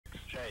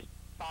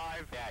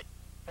5,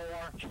 4,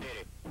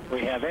 4.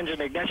 We have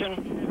engine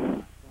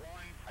ignition.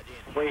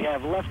 We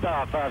have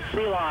liftoff of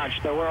Sea Launch,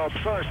 the world's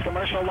first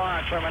commercial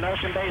launch from an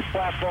ocean-based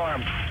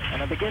platform,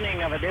 and the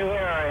beginning of a new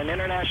era in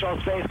international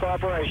space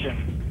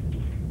cooperation.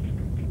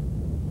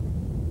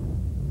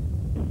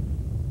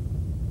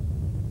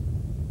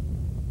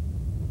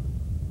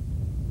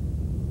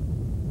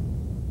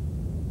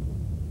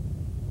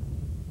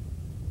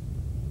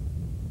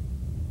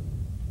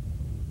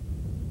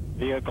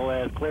 Vehicle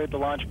has cleared the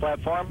launch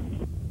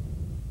platform.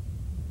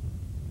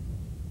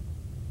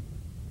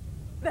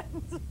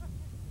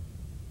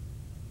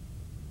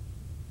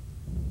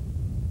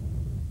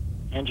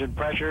 Engine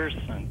pressures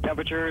and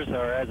temperatures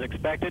are as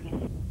expected.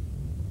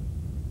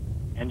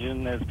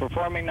 Engine is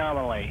performing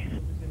nominally.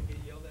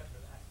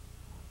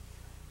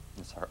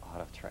 It's our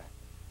auto track.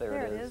 There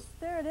it is.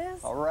 There it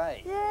is. All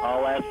right. Yay.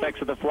 All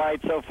aspects of the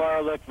flight so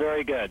far look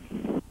very good.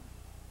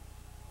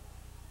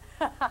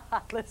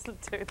 Listen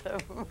to them.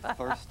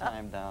 First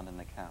time down in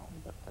the count.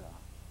 But,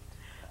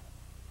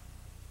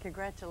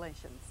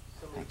 Congratulations.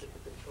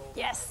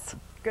 Yes.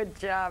 Good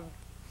job.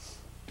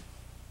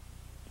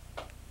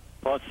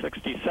 Plus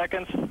 60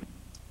 seconds.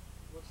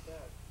 What's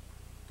that?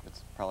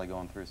 it's probably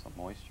going through some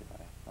moisture,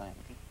 I think.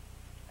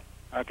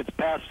 Rockets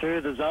pass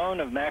through the zone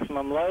of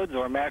maximum loads,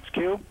 or max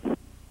Q.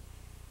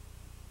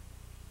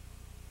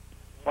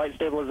 Flight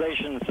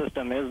stabilization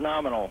system is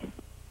nominal.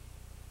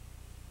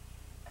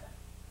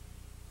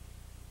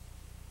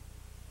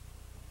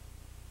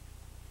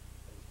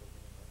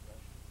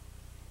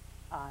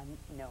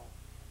 No.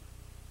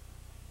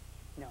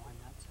 No,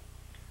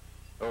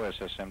 I'm not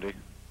sure. OSSMD.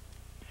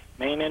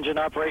 Main engine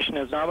operation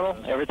is nominal.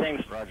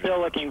 Everything's still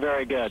looking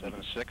very good.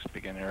 76,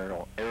 begin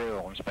aerial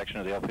inspection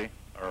of the LP.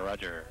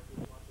 Roger.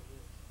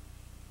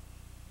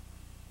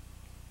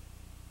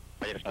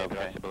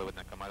 Okay.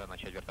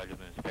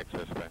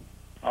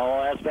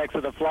 All aspects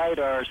of the flight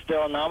are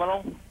still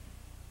nominal.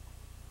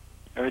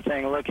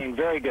 Everything looking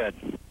very good.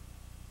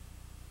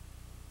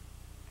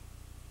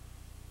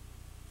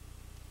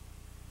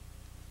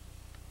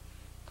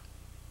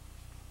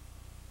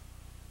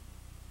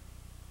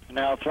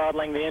 Now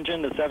throttling the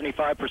engine to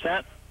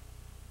 75%.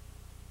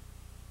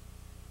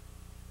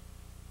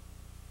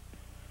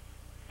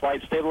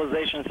 Flight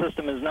stabilization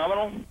system is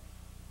nominal.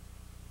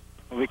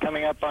 We'll be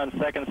coming up on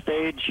second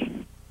stage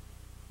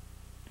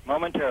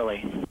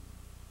momentarily.